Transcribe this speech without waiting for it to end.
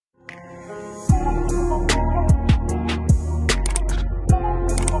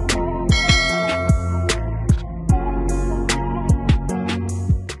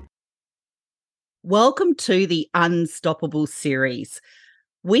Welcome to the Unstoppable series.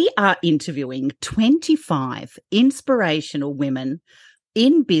 We are interviewing 25 inspirational women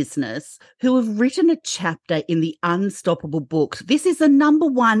in business who have written a chapter in the Unstoppable book. This is the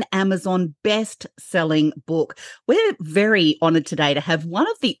 #1 Amazon best-selling book. We're very honoured today to have one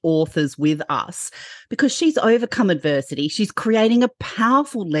of the authors with us because she's overcome adversity. She's creating a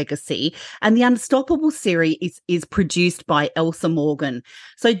powerful legacy, and the Unstoppable series is produced by Elsa Morgan.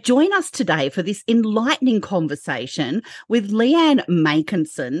 So join us today for this enlightening conversation with Leanne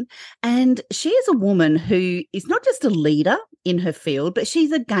Makinson. And she is a woman who is not just a leader in her field, but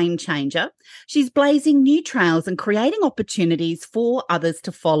she's a game changer. She's blazing new trails and creating opportunities for others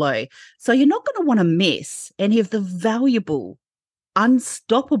to follow. So you're not going to want to miss any of the valuable,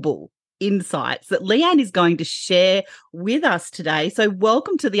 unstoppable insights that Leanne is going to share with us today. So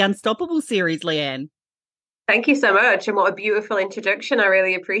welcome to the Unstoppable series, Leanne. Thank you so much. And what a beautiful introduction. I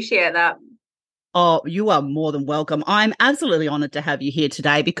really appreciate that. Oh, you are more than welcome. I'm absolutely honoured to have you here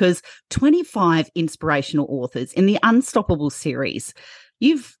today because 25 inspirational authors in the Unstoppable series,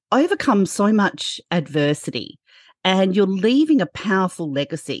 you've overcome so much adversity and you're leaving a powerful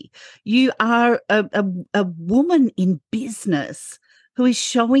legacy. You are a woman in business who is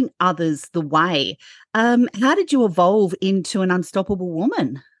showing others the way. How did you evolve into an unstoppable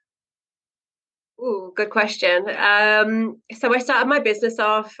woman? Ooh, good question. So I started my business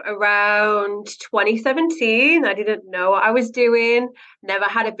off around 2017. I didn't know what I was doing, never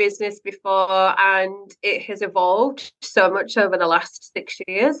had a business before, and it has evolved so much over the last 6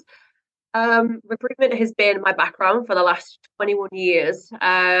 years. Recruitment has been my background for the last 21 years.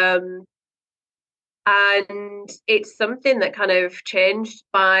 And it's something that kind of changed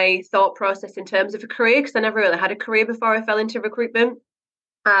my thought process in terms of a career, because I never really had a career before I fell into recruitment.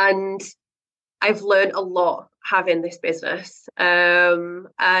 And I've learned a lot having this business.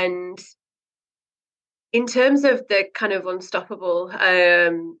 And in terms of the kind of unstoppable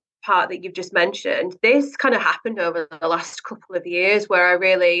part that you've just mentioned, this kind of happened over the last couple of years where I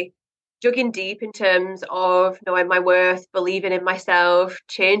really dug in deep in terms of knowing my worth, believing in myself,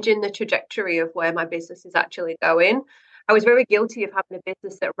 changing the trajectory of where my business is actually going. I was very guilty of having a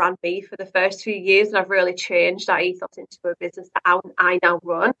business that ran me for the first few years, and I've really changed that ethos into a business that I now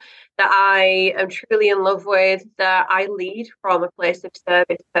run, that I am truly in love with, that I lead from a place of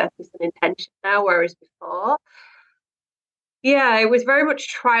service, purpose, and intention now, whereas before, yeah, it was very much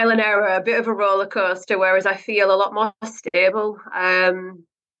trial and error, a bit of a roller coaster, whereas I feel a lot more stable.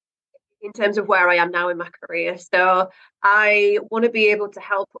 In terms of where I am now in my career. So I want to be able to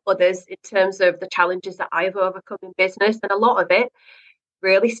help others in terms of the challenges that I've overcome in business. And a lot of it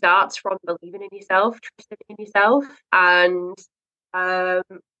really starts from believing in yourself, trusting in yourself, and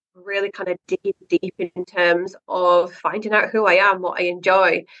really kind of digging deep in terms of finding out who I am, what I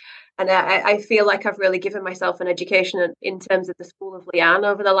enjoy. And I feel like I've really given myself an education in terms of the School of Leanne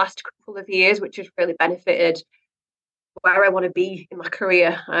over the last couple of years, which has really benefited where I want to be in my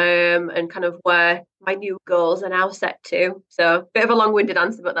career, and kind of where my new goals are now set to. So a bit of a long-winded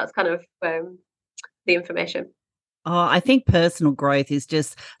answer, but that's kind of the information. Oh, I think personal growth is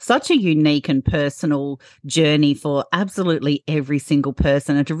just such a unique and personal journey for absolutely every single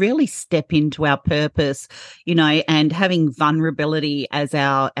person, and to really step into our purpose, and having vulnerability as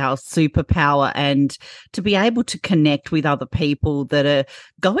our superpower, and to be able to connect with other people that are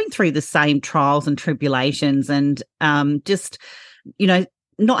going through the same trials and tribulations, and just,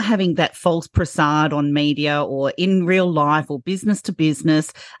 not having that false facade on media or in real life or business to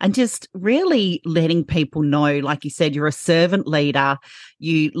business, and just really letting people know, like you said, you're a servant leader,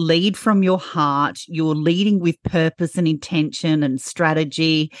 you lead from your heart, you're leading with purpose and intention and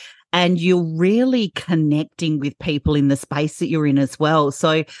strategy, and you're really connecting with people in the space that you're in as well.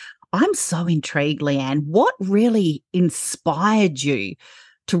 So I'm so intrigued, Leanne, what really inspired you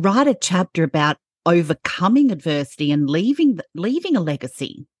to write a chapter about overcoming adversity and leaving a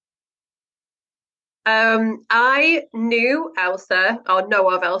legacy? I knew Elsa, or know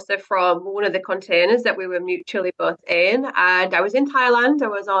of Elsa, from one of the containers that we were mutually both in. And I was in Thailand. I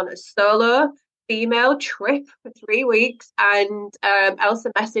was on a solo female trip for 3 weeks. And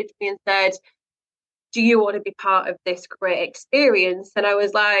Elsa messaged me and said, "Do you want to be part of this great experience?" And I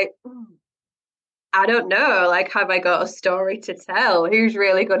was like, I don't know. Like, have I got a story to tell? Who's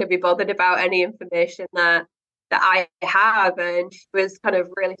really going to be bothered about any information that I have? And she was kind of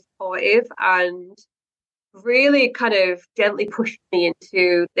really supportive and really kind of gently pushed me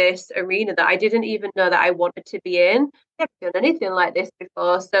into this arena that I didn't even know that I wanted to be in. I've never done anything like this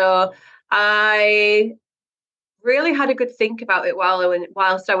before. So I really had a good think about it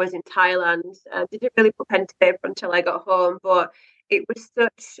whilst I was in Thailand. Didn't really put pen to paper until I got home, but it was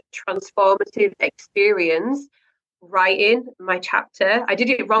such a transformative experience writing my chapter. I did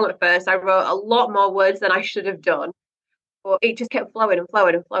it wrong at first. I wrote a lot more words than I should have done, but it just kept flowing and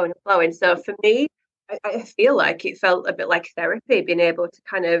flowing and flowing and flowing. So for me, I feel like it felt a bit like therapy, being able to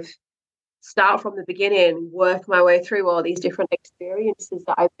kind of start from the beginning, work my way through all these different experiences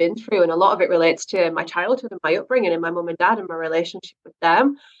that I've been through. And a lot of it relates to my childhood and my upbringing and my mum and dad and my relationship with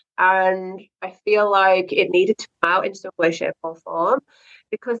them. And I feel like it needed to come out in some way, shape, or form,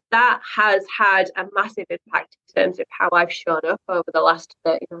 because that has had a massive impact in terms of how I've shown up over the last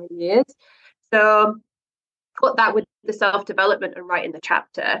 39 years. So, put that with the self-development and writing the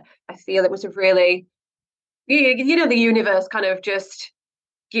chapter, I feel it was a really, the universe kind of just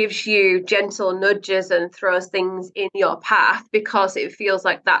gives you gentle nudges and throws things in your path because it feels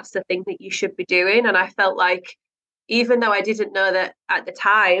like that's the thing that you should be doing. And I felt like, even though I didn't know that at the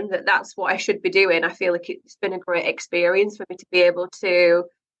time that that's what I should be doing, I feel like it's been a great experience for me to be able to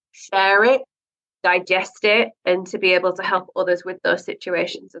share it, digest it, and to be able to help others with those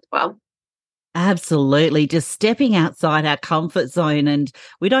situations as well. Absolutely. Just stepping outside our comfort zone, and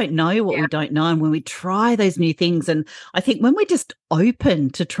we don't know what Yeah. we don't know. And when we try those new things, and I think when we're just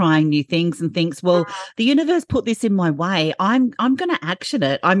open to trying new things and thinks, well, the universe put this in my way, I'm going to action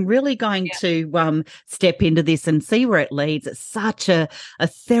it. I'm really going to step into this and see where it leads. It's such a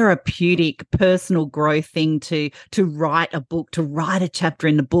therapeutic personal growth thing to write a book, to write a chapter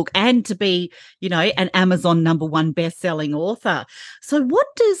in the book, and to be, an Amazon #1 best-selling author. So what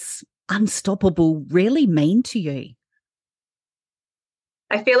does unstoppable really mean to you?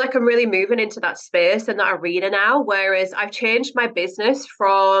 I feel like I'm really moving into that space and that arena now, whereas I've changed my business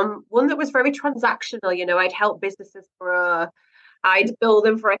from one that was very transactional. I'd help businesses grow. I'd bill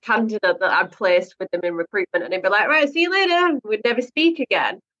them for a candidate that I'd placed with them in recruitment, and they'd be like, right, see you later. We'd never speak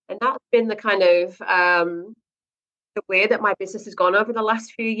again. And that's been the kind of the way that my business has gone over the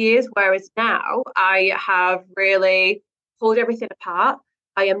last few years, whereas now I have really pulled everything apart.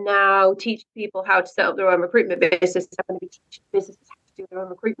 I am now teaching people how to set up their own recruitment business. I'm going to be teaching businesses how to do their own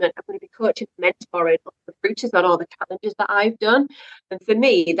recruitment. I'm going to be coaching and mentoring recruiters on all the challenges that I've done. And for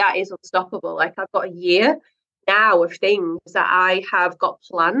me, that is unstoppable. Like, I've got a year now of things that I have got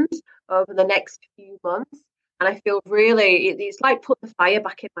planned over the next few months. And I feel really, it's like putting the fire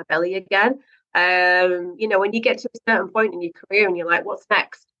back in my belly again. When you get to a certain point in your career and you're like, what's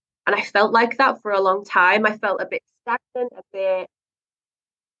next? And I felt like that for a long time. I felt a bit stagnant,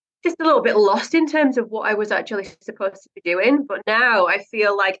 just a little bit lost in terms of what I was actually supposed to be doing. But now I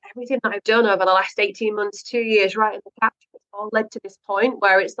feel like everything that I've done over the last 18 months, 2 years, right in the capture, it's all led to this point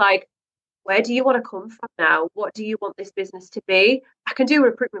where it's like, where do you want to come from now? What do you want this business to be? I can do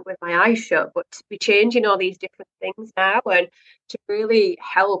recruitment with my eyes shut, but to be changing all these different things now and to really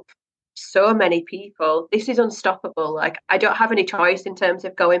help so many people, this is unstoppable. Like, I don't have any choice in terms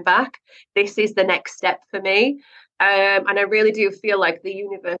of going back. This is the next step for me. And I really do feel like the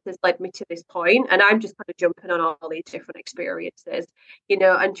universe has led me to this point, and I'm just kind of jumping on all these different experiences,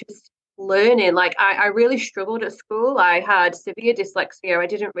 and just learning. Like, I really struggled at school. I had severe dyslexia. I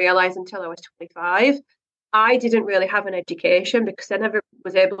didn't realize until I was 25. I didn't really have an education because I never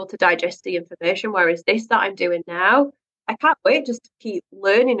was able to digest the information. Whereas this that I'm doing now, I can't wait just to keep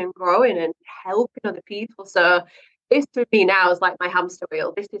learning and growing and helping other people. So this for me now is like my hamster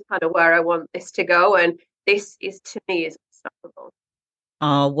wheel. This is kind of where I want this to go. And this is, to me, is unstoppable.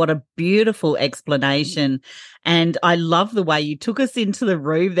 Oh, what a beautiful explanation. And I love the way you took us into the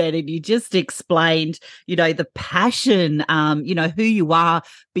room then and you just explained, the passion, who you are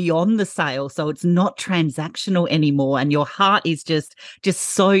beyond the sale. So it's not transactional anymore. And your heart is just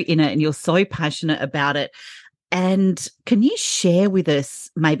so in it and you're so passionate about it. And can you share with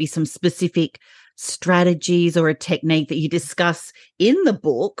us maybe some specific strategies or a technique that you discuss in the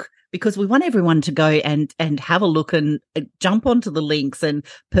book? Because we want everyone to go and have a look and jump onto the links and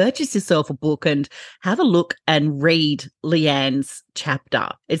purchase yourself a book and have a look and read Leanne's chapter.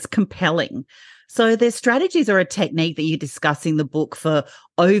 It's compelling. So there's strategies or a technique that you discuss in the book for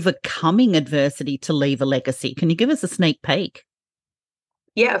overcoming adversity to leave a legacy. Can you give us a sneak peek?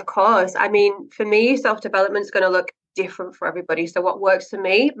 Yeah, of course. I mean, for me, self-development is going to look different for everybody. So what works for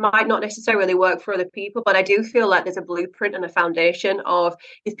me might not necessarily work for other people, but I do feel like there's a blueprint and a foundation of,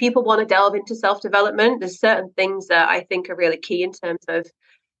 if people want to delve into self-development, there's certain things that I think are really key in terms of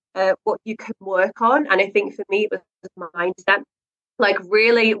what you can work on. And I think for me, it was mindset, like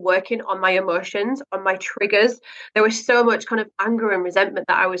really working on my emotions, on my triggers. There was so much kind of anger and resentment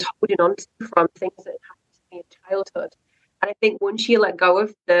that I was holding on to from things that happened to me in childhood. And I think once you let go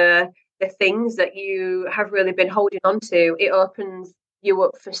of the things that you have really been holding on to, it opens you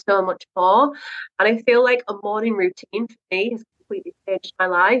up for so much more. And I feel like a morning routine for me has completely changed my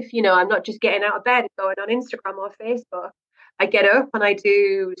life. You know, I'm not just getting out of bed and going on Instagram or Facebook. I get up and I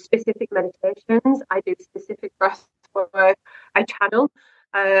do specific meditations. I do specific breath work. I channel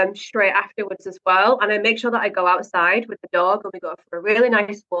straight afterwards as well. And I make sure that I go outside with the dog and we go for a really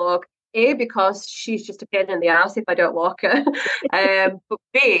nice walk. A, because she's just a pain in the ass if I don't walk her. But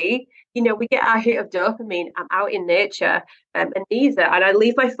B, you know, we get our hit of dopamine. I'm out in nature, and neither. And I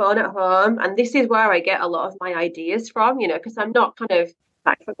leave my phone at home. And this is where I get a lot of my ideas from, you know, because I'm not kind of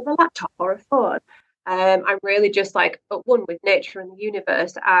back in front of a laptop or a phone. I'm really just like at one with nature and the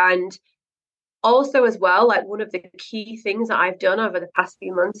universe. And also as well, like one of the key things that I've done over the past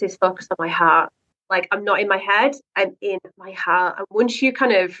few months is focus on my heart. Like I'm not in my head, I'm in my heart. And once you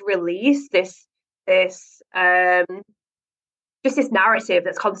kind of release just this narrative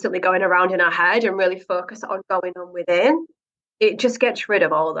that's constantly going around in our head and really focus on going on within, it just gets rid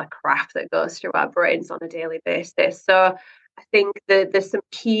of all the crap that goes through our brains on a daily basis. So I think that there's some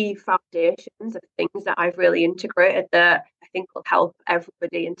key foundations of things that I've really integrated that I think will help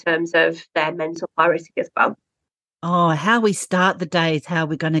everybody in terms of their mental clarity as well. Oh, how we start the day is how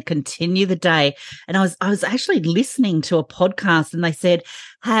we're going to continue the day. And I was actually listening to a podcast and they said,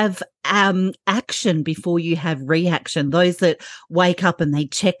 have action before you have reaction. Those that wake up and they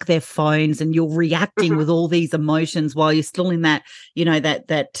check their phones and you're reacting with all these emotions while you're still in that, you know,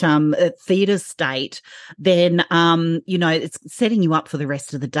 that theta state, then, you know, it's setting you up for the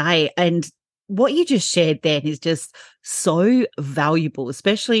rest of the day. And what you just shared then is just so valuable,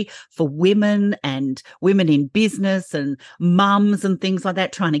 especially for women and women in business and mums and things like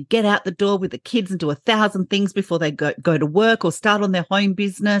that, trying to get out the door with the kids and do 1,000 things before they go to work or start on their home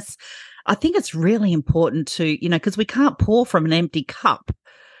business. I think it's really important to, you know, because we can't pour from an empty cup.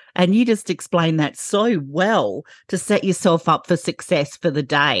 And you just explained that so well to set yourself up for success for the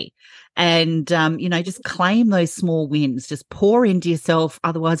day. And, you know, just claim those small wins, just pour into yourself.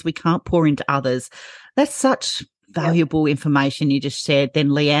 Otherwise, we can't pour into others. That's such valuable information you just shared then,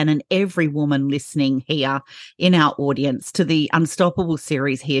 Leanne, and every woman listening here in our audience to the Unstoppable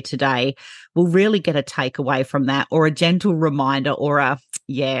series here today will really get a takeaway from that, or a gentle reminder, or a,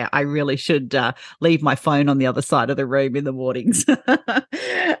 yeah, I really should leave my phone on the other side of the room in the mornings.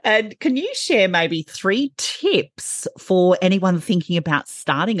 And can you share maybe 3 tips for anyone thinking about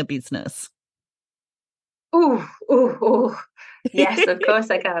starting a business? Oh, yes, of course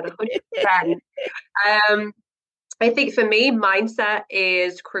I can, 100%. I think for me, mindset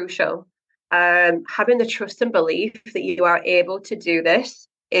is crucial. Having the trust and belief that you are able to do this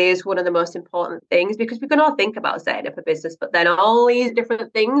is one of the most important things, because we can all think about setting up a business, but then all these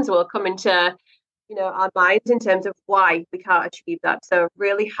different things will come into, you know, our minds in terms of why we can't achieve that. So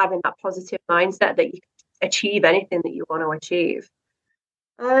really having that positive mindset that you can achieve anything that you want to achieve.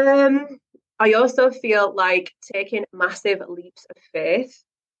 I also feel like taking massive leaps of faith.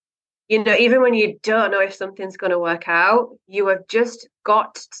 You know, even when you don't know if something's going to work out, you have just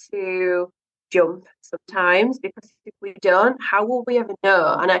got to jump sometimes, because if we don't, how will we ever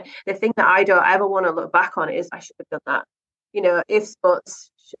know? And the thing that I don't ever want to look back on is I should have done that. You know, ifs,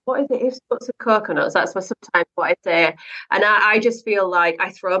 buts, what is it? Ifs, buts, and coconuts. That's sometimes what I say. And I just feel like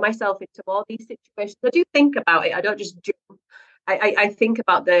I throw myself into all these situations. I do think about it. I don't just jump. I think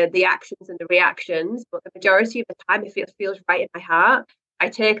about the actions and the reactions, but the majority of the time it feels right in my heart. I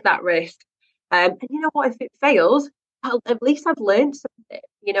take that risk. And you know what? If it fails, at least I've learned something.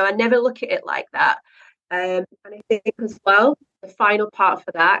 You know, I never look at it like that. And I think as well, the final part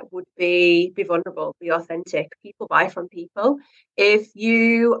for that would be vulnerable, be authentic. People buy from people. If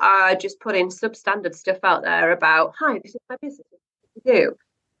you are just putting substandard stuff out there about, hi, this is my business, what do you do?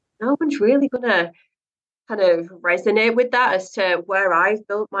 No one's really going to kind of resonate with that. As to where I've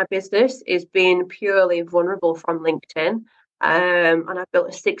built my business is being purely vulnerable from LinkedIn. And I've built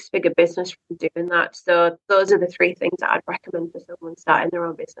a 6-figure business from doing that. So those are the 3 things that I'd recommend for someone starting their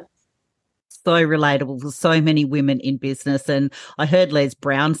own business. So relatable for so many women in business. And I heard Les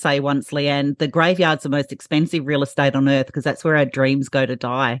Brown say once, Leanne, the graveyard's the most expensive real estate on earth, because that's where our dreams go to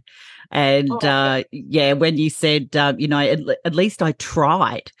die. And yeah, when you said, you know, at least I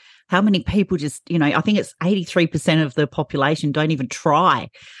tried. How many people just, you know, I think it's 83% of the population don't even try.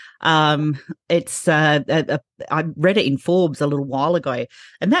 It's I read it in Forbes a little while ago,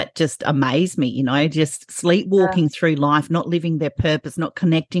 and that just amazed me, you know, just sleepwalking through life, not living their purpose, not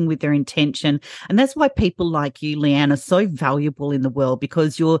connecting with their intention. And that's why people like you, Leanne, are so valuable in the world,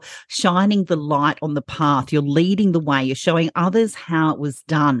 because you're shining the light on the path. You're leading the way. You're showing others how it was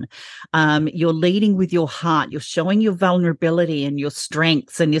done. You're leading with your heart. You're showing your vulnerability and your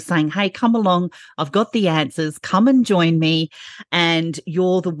strengths, and you're saying, hey, come along. I've got the answers. Come and join me. And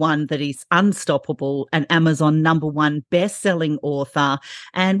you're the one one that is unstoppable, an Amazon #1 best-selling author.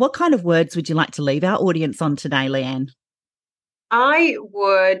 And what kind of words would you like to leave our audience on today, Leanne? I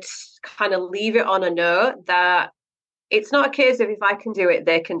would kind of leave it on a note that it's not a case of if I can do it,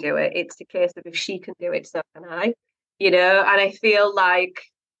 they can do it. It's a case of if she can do it, so can I. And I feel like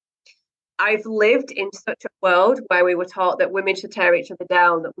I've lived in such a world where we were taught that women should tear each other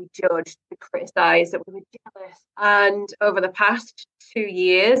down, that we judged, we criticised, that we were jealous. And over the past 2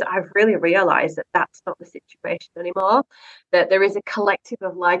 years, I've really realised that that's not the situation anymore, that there is a collective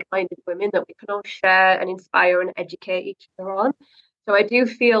of like-minded women that we can all share and inspire and educate each other on. So I do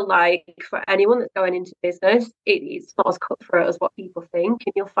feel like for anyone that's going into business, it's not as cutthroat as what people think,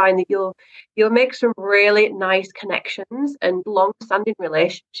 and you'll find that you'll make some really nice connections and long-standing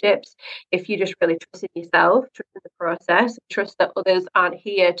relationships if you just really trust in yourself, trust in the process, trust that others aren't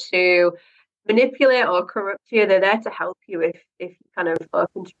here to manipulate or corrupt you. They're there to help you if you're kind of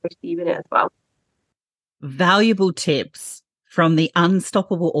open to receiving it as well. Valuable tips from the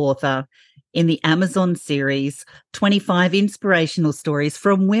unstoppable author in the Amazon series, 25 inspirational stories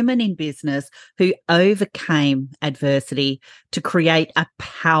from women in business who overcame adversity to create a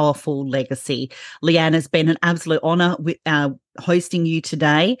powerful legacy. Leanne, has been an absolute honour hosting you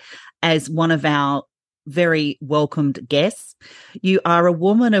today as one of our very welcomed guests. You are a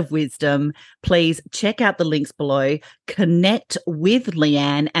woman of wisdom. Please check out the links below, connect with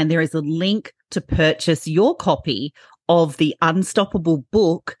Leanne, and there is a link to purchase your copy of the Unstoppable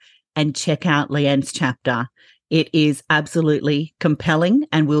book and check out Leanne's chapter. It is absolutely compelling,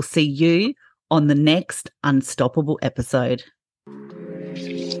 and we'll see you on the next Unstoppable episode.